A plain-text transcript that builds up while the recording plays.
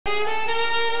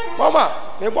Mama,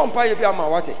 me bompa ye bi ama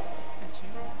wate.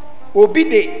 Obi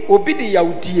de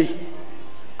yaudie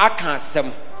aka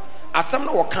asem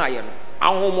na woka ye no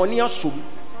ahomoni asom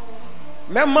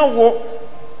mema wo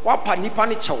wapa nipa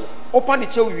ne chewo opa ne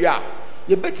chewo wi a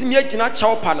ye betimi agina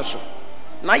chewo pa ne so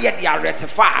na ye de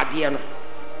aretefa ade no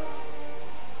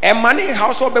emane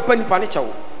house obepa nipa ne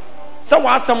chewo so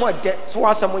wa asem ade so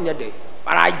wa asem nya de,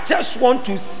 but I just want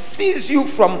to seize you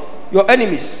from your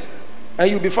enemies and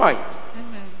you'll be fine.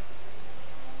 Amen.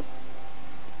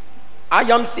 I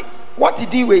am what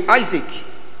did he with Isaac?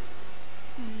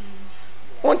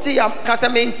 Until you have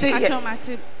Casamenti.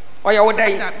 Or your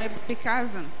day? My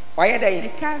cousin. Or your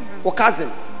day? Cousin.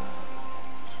 Cousin.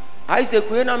 Isaac,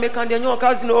 we not make your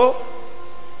cousin, oh,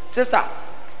 sister.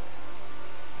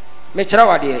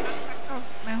 Metrawa,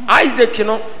 Isaac, you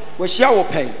know, was your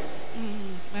pay.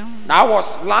 That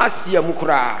was last year,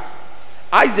 Mukra.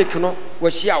 Isaac, you know,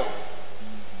 was your.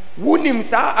 Wouldn't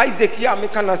sa Isaac, ya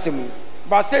mekanasim.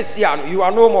 But says, you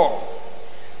are no more.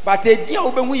 But a dear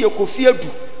open with your coffee.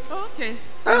 Okay.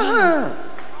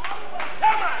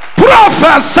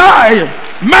 Prophesy,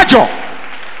 Major.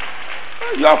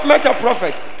 You have met a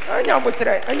prophet.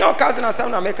 And your cousin are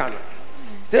some American.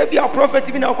 Say, be a prophet,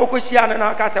 even a Kokoshian and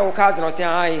our cousin, or say,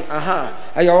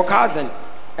 I, your cousin,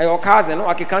 or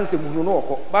I can't say,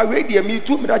 no, but wait, dear me,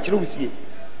 2 minutes, you see.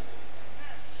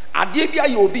 I did be a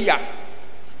yobia.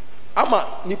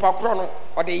 Ama nipa krono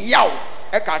or the yaw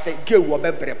eka say ge wo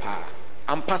bebre pa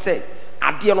ampa say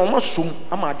ade no masum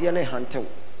ama ade na hantew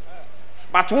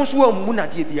but won so amu na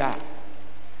ade bia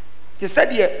te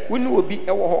said ye woni obi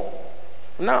e wo ho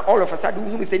na all of a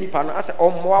sudden who say nipa no ase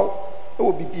ommoa e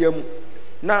wo bibia mu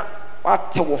na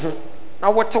wate wo ho na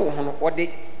wote wo ho no ode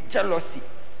jealousy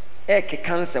e ke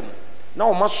cancer na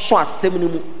o maso asem ni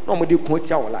mu na o de ko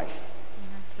tia wo life.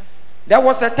 There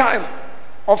was a time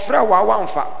of fra wa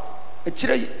wanfa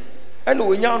echire ene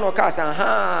wonya no ka sa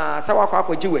ha sa wakwa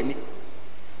akwaji wani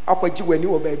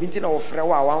wo ba bi ntina wo frɛ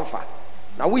wa wanfa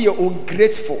na we are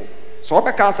ungrateful so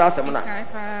obeka sa asɛm na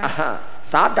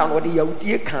sa da no de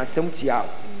yawdie ka asɛm tia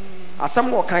asɛm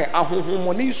no kan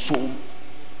ahohomo ne so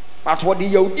but wo de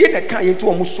yawdie na kan yenti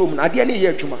wo musom na ade ne yɛ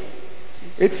adwuma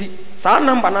eti sa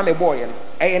number na me boy no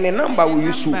ɛyɛ ne number wo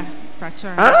yusu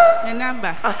the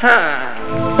number.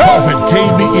 Prophet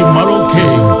KB Immanuel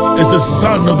King is the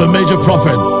son of the major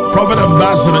prophet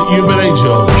ambassador Eagles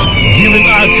Angel, giving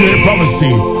accurate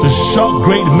prophecy to shock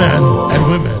great men and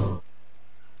women.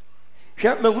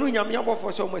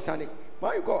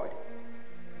 My God.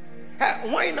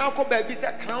 Why now go baby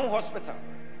say Crown Hospital?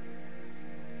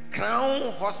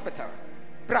 Crown Hospital.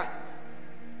 Bra.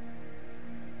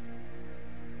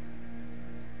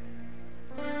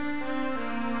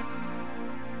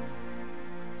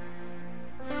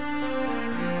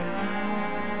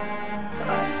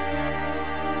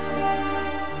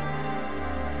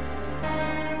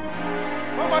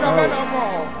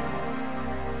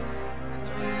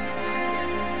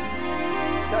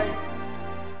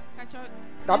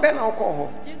 Ben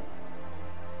alcohol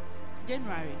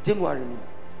January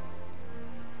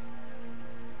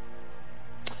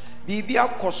Bibia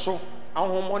koso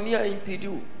ahomonia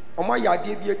impedu oma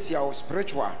yade bi atia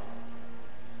spiritual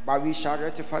but we shall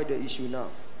rectify the issue now.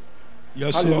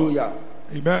 Yes, hallelujah.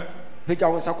 Lord. Amen. Peja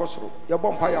wonsa kosoro ye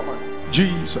bompa ya man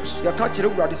Jesus. Ya ka kire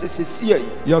wurade se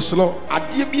Yes, Lord.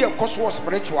 Ade bi ekoso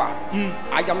spiritual.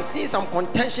 I am seeing some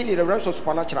contention in the realms of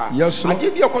supernatural. Yes, Lord.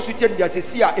 Ade bi ekoso tie dia se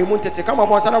sia emuntete kama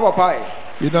mo sana papa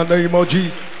in the name of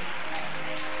Jesus.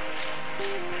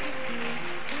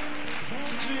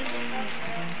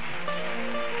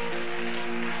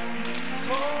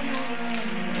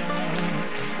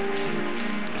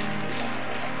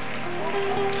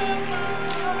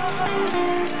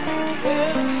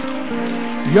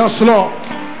 Yes, Lord.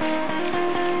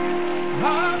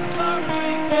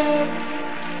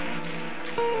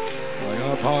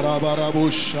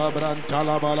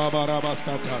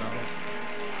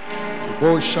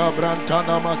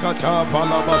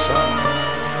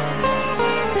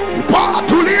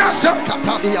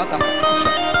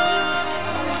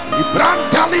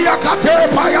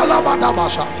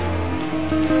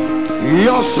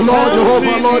 Yes, Lord,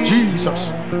 Jehovah, Lord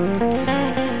Jesus.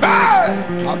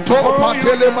 Atopa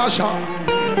telemasha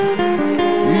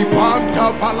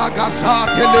ipanta balagasa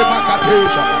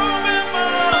telemakatesha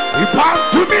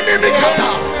ipantu minimikata.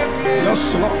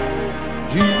 Yes, Lord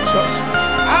Jesus.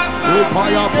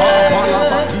 Upaya pala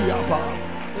pa.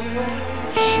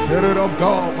 Spirit of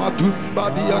God, madumba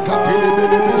dia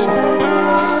katelebelebesa.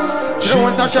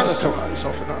 Jesus Christ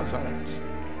of Nazareth.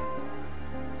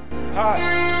 Hi,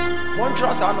 one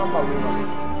trust our number we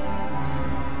know.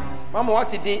 Mama, what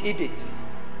did they eat it?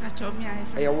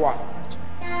 Hey, what?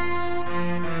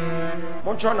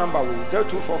 Montreal number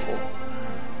 0244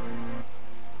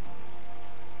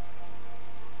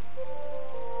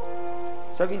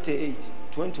 78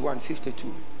 21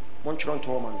 52. Montreal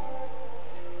Torman.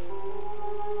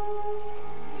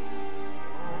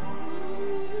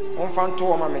 On fan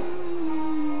to mammy.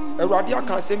 A radia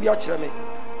can send me a cheme.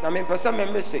 Na me person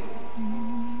me say.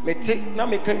 Me take na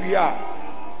me can we are.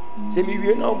 Say me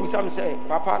we now busam say,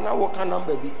 Papa na wo can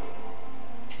number be.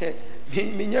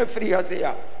 Me free as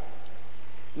ya.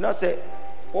 Na say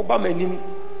oba menim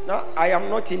na I am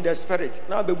not in the spirit.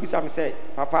 Na be busam say,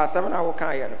 Papa asem na wo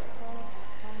kan ye no.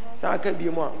 Sa ka bi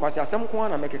mu kwase asem ko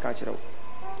na make ka kire wo.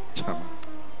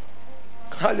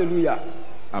 Hallelujah.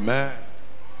 Amen.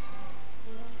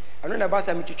 I know about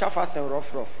some to fast and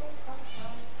rough.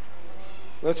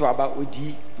 What's about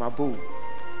Odi, my boo?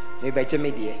 Maybe I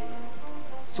media.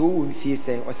 So we feel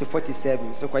saying, or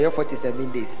 47, so quite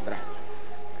 47 days, brah.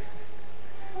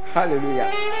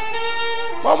 Hallelujah.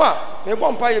 Mama, me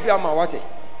one pie be my water.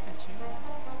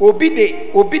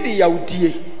 Obide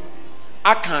Yaudie.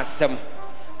 I can't some.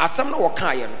 Asam no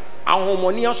wakayan. Our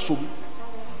money assume.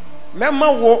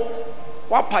 Memma wo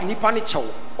wapa nipa ni chow.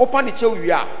 Opa ni chow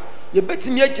ya. You bet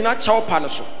me agina chow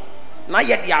panaso. Na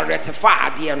yet ya rectify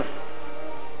ade no.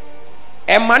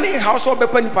 E money house or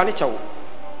bepa nipa ni chow.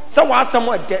 So was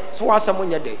someone dead, so was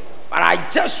someone your day. But I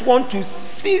just want to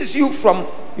seize you from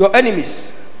your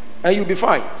enemies and you'll be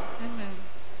fine. Amen.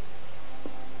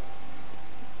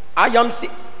 I am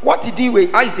what did he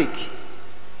with Isaac?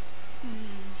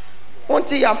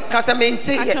 Won't you have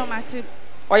Casamente?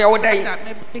 Or your day?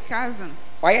 Cousin.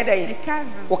 Why are they?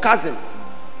 Cousin. Or cousin?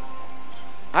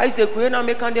 Isaac, we are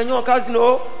making your cousin,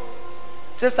 oh,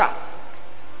 sister.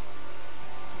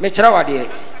 Metrawa dear.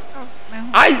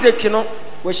 Isaac, you know,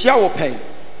 was she our pain.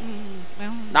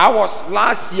 That was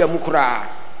last year, Mukura.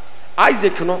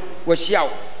 Isaac, you know, was she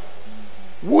out.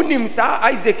 Wouldn't sir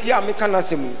Isaac, ya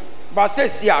mechanicism. But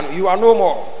says, you are no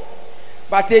more.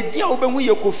 But a dear open we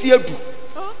could fear do.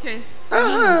 Okay.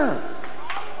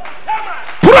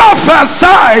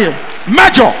 Prophesy,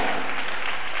 Major.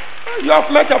 You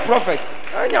have met a prophet.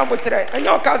 And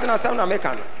your cousin are some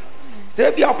American.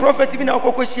 Say, be a prophet in our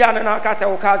Kokoshian and our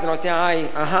cousin or say,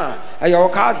 your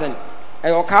cousin,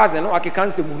 or I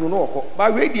can't say, no,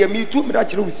 but radio me 2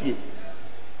 minutes. Lucy.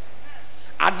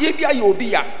 I did be a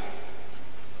yobia.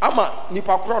 Ama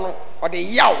nipa krono or the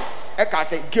yaw. Eka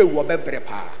say, go or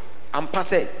bebrepa. And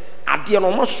passe. I dear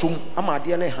no mushroom. Ama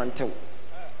dear ne hunter.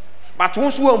 But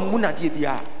once we are Muna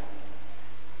dear.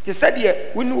 They said,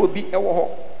 yeah, we will be a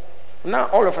war. Now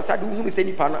all of a sudden, we say,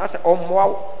 Nipan, I said, oh,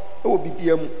 wow, it will be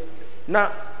BM.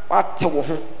 Now, what tell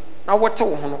him? Now, what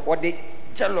tell him? Or the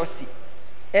jealousy,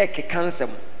 eke cancer.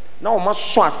 Now, must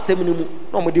show us 7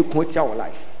 no more quality our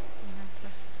life.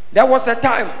 There was a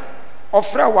time of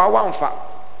Frawa Wanfa,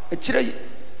 a chile,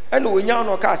 and we now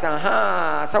know Casa,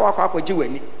 Sawaka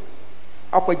Jiweni.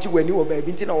 Aqua Jiweni will be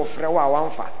binting of Frawa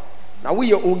Wanfa. Now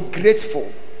we are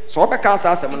ungrateful. So I can't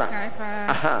say something.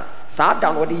 Sat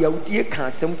down what the Yaudi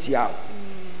can't empty out.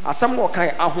 As some more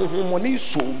kind of money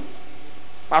so.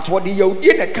 But what the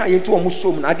Yaudi that can't into a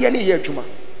musum, I didn't hear to me.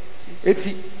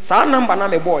 It's some number,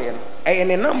 I'm a boy,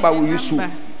 and a number will you soon.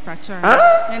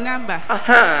 A number.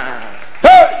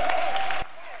 Hey!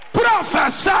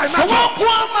 Prophesy,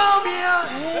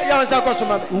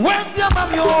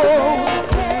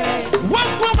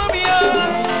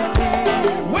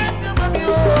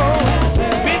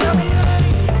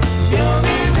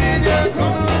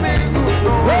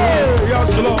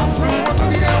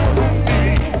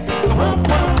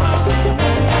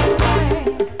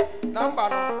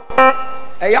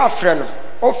 a friend,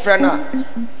 oh friend,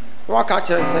 what can't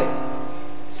you say?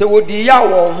 So would the yaw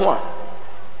one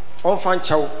on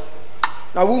Fancho?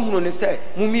 Now, woman say,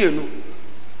 Mumienu,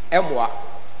 Emwa,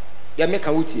 they make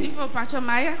a wooty. Before Pacho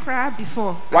Maya cried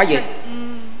before. Why,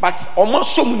 but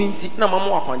almost so many no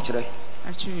more country.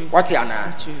 What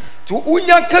yana? To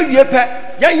Unya career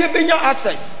pet, ya be your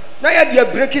access. Now you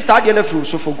break his idea of fruit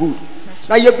so for good.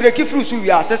 Now you break it through to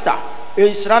your sister. In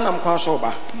Shranam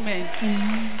Consoba.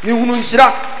 You wouldn't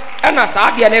shra, and as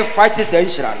I be an fight is in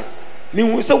Shran.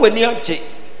 Me so when you check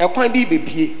a coin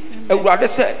baby, a rather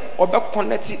say, or back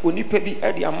connected when you pay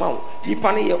at the amount,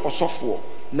 Nipani or software.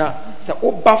 Now, so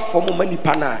oba for many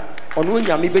pana, on when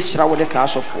you may be shroud with the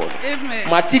sash of war.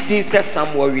 Mati did say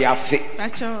somewhere we are fit.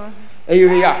 Here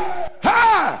we are.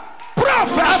 Ha!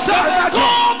 Professor,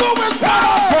 God is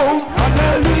powerful.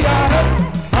 Hallelujah.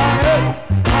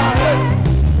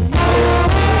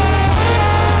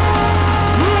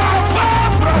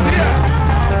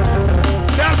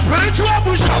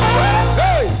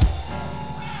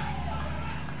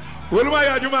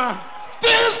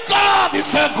 This God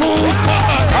is a good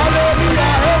God.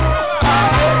 Hallelujah.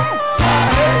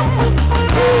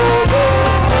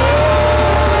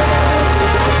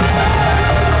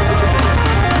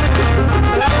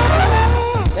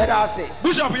 Let us say,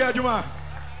 Bishop Yajuma,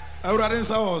 I would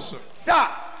answer also. Sir,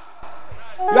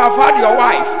 you have had your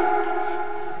wife.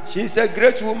 She's a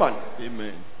great woman.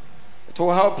 Amen. It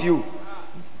will help you.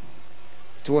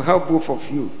 It will help both of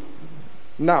you.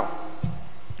 Now,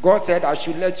 God said I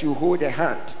should let you hold a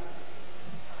hand.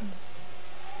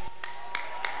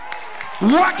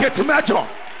 Work it, Major.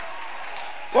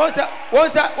 Once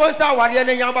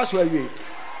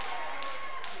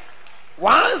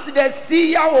the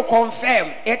seer will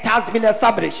confirm, it has been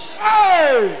established.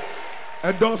 Hey!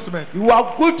 Endorsement. You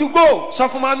are good to go. So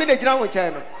for my minute, now with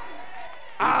China.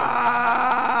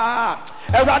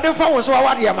 Everybody for was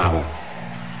what the amount.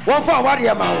 One for what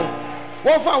the amount.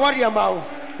 One for what the amount.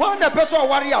 One the person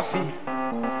what the fee.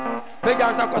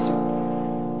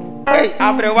 Hey,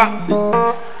 Abrewa.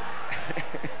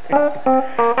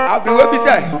 Abrewa be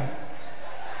say.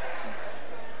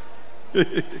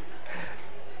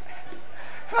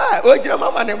 Ah, ojira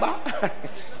mama ne ba.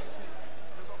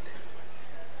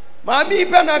 Mami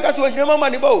pe na ka so ojira mama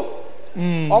ne ba o.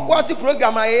 Okwasi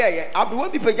program ayeye Abrewa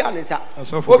bi peja ne sa.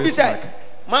 Obi say,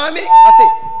 "Mami, I say,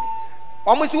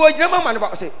 omo si ojira mama ne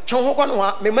ba say, "Twon ho ko no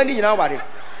ha, me mani nyina ware."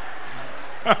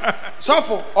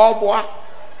 Sofo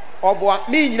oboa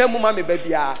me nyina mu ma me ba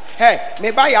bia. Hey,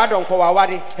 me ba ya donko wa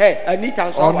ware. Hey,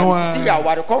 Anita so wa si ya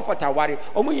ware, comfort ware.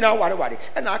 Omo nyina ware.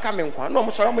 E na aka me nkwa. Na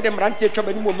omo soro mo de mrante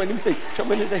twabani mo manim say,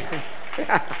 twabani say.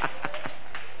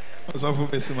 Sofo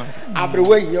besima.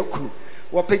 Abrewa yakuru.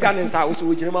 Wo peja ne nsa wo so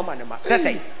ojira mama ne ma.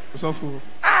 Sesey. Sofo.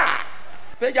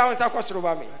 Peja won sa kwosoro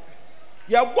ba me.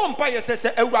 Ye bompa ye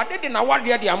sese awurade de na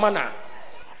wade de amana.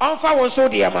 Onfa won so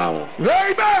de ma wo.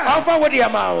 Amen. Onfa wo de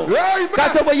ma wo. Ka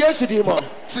se bo Yesu di mo.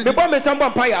 Me bom me sam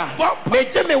bompa ya. Me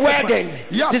je me wedding.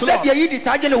 Ti se de yi di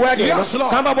taje ne wedding.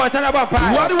 Kan ba bo sana bompa.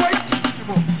 What wait?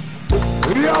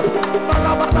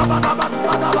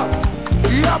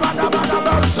 In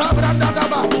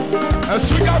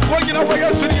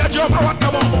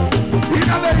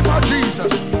the name of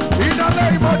Jesus. In the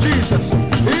name of Jesus. In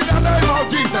the name of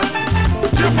Jesus.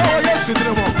 In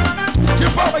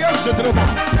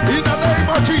the name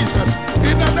of Jesus.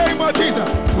 In the name of Jesus.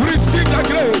 Receive the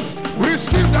grace.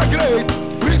 Receive the grace.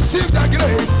 Receive the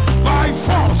grace by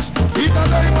force. In the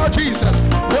name of Jesus.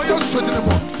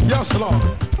 Yes, Lord.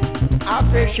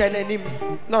 Afresh enim.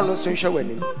 No so hwe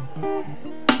wanim.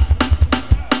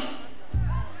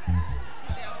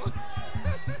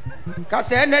 Ka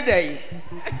se ene day.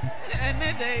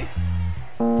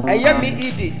 Eye me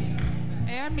edit.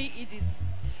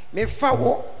 Me fa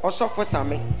wo osofo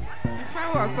same.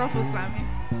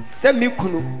 Se me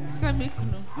kunu.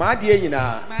 Ma de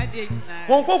nyina.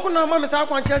 Won koku na ma me sa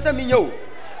kwanche se me nyo.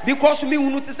 Because me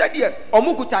hunu te se de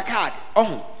omukuta card.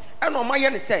 Ohun. E no ma ye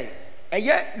ne say.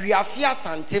 Eye wiafia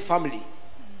sante family.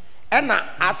 E na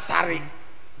asare.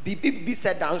 Bibi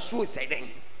se danso se den.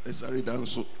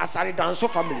 Asare danso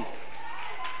family.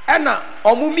 Ena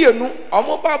omu mienu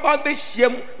omu baba be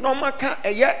hiem na omaka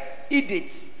eye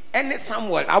edit ene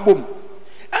Samuel abom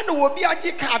ena wo bi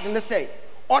agi card ne say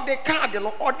ode card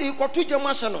no ode ikoto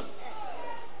jemahye no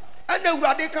ena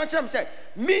awurade kan kyerem say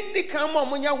minni kan ma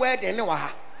omunya wedding ne wa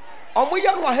ha omu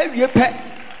ye no ha wie pe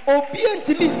obi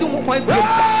entimi nsi ho kwan bi.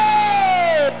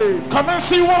 Come and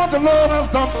see what the Lord has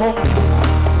done for me.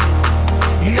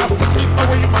 He has taken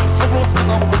away my sorrows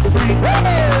and I'm free.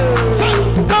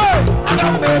 And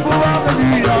I'm able,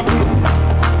 hallelujah.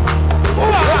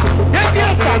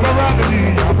 Yes, I'm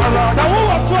hallelujah. So who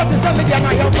was what to say me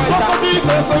na your voice? Because of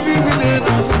Jesus, I'm within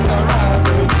us.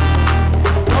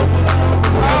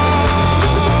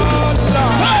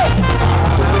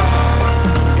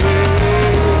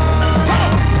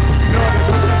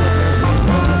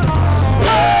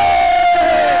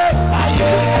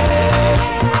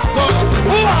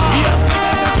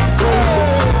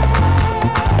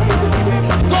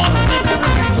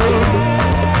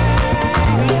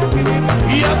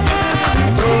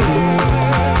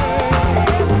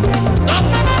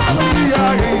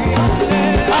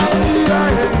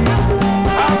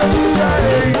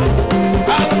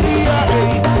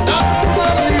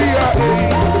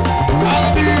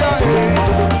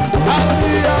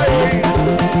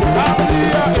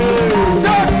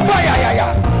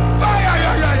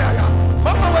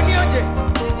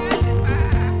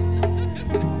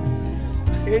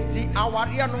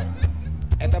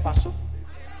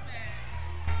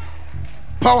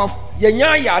 Powerful.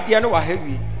 Yenya ya de no wa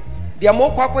hawi. De mo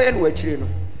kwakoye no wa chire no.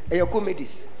 Eye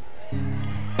comedies.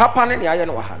 Papa ne ya ye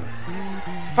no wa ha no.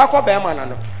 Fako Bema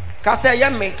no. Kasa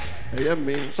yemme.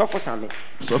 So for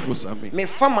Sami. me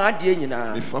Fama de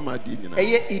nyina. me fama di nyina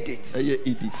Eye edit.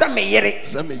 edit Sa me yere.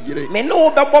 me Me no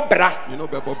bebo bra. me no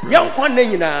bebo bra Yankwa na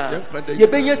nyina. Ye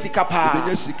benya sika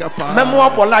pa. Memo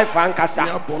abo life ankasa.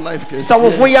 life ke So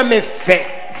wo ya me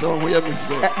fe. so wo ya me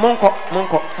fe Monko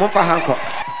monfa hanko.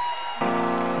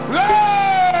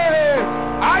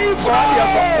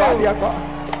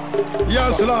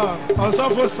 yes Lord also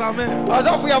for Sami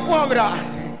Azofu ya puamra.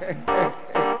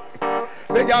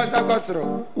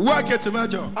 work it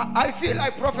major I feel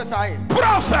like prophesying.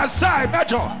 prophesy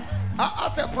major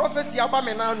As a prophecy about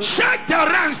me now. shake the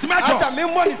ranks major As a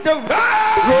memory say you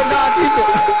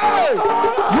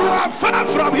are far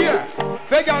from here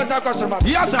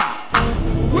yes sir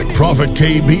Prophet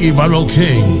KB Emmanuel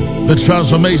King, the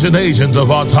transformation agent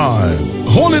of our time.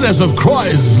 Holiness of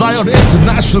Christ, Zion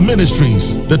International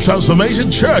Ministries, the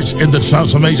transformation church in the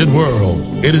transformation world.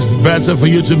 It is better for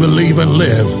you to believe and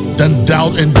live than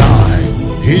doubt and die.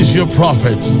 He's your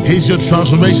prophet. He's your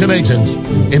transformation agent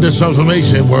in the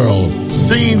transformation world.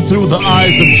 Seeing through the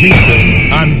eyes of Jesus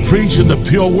and preaching the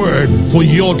pure word for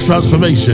your transformation.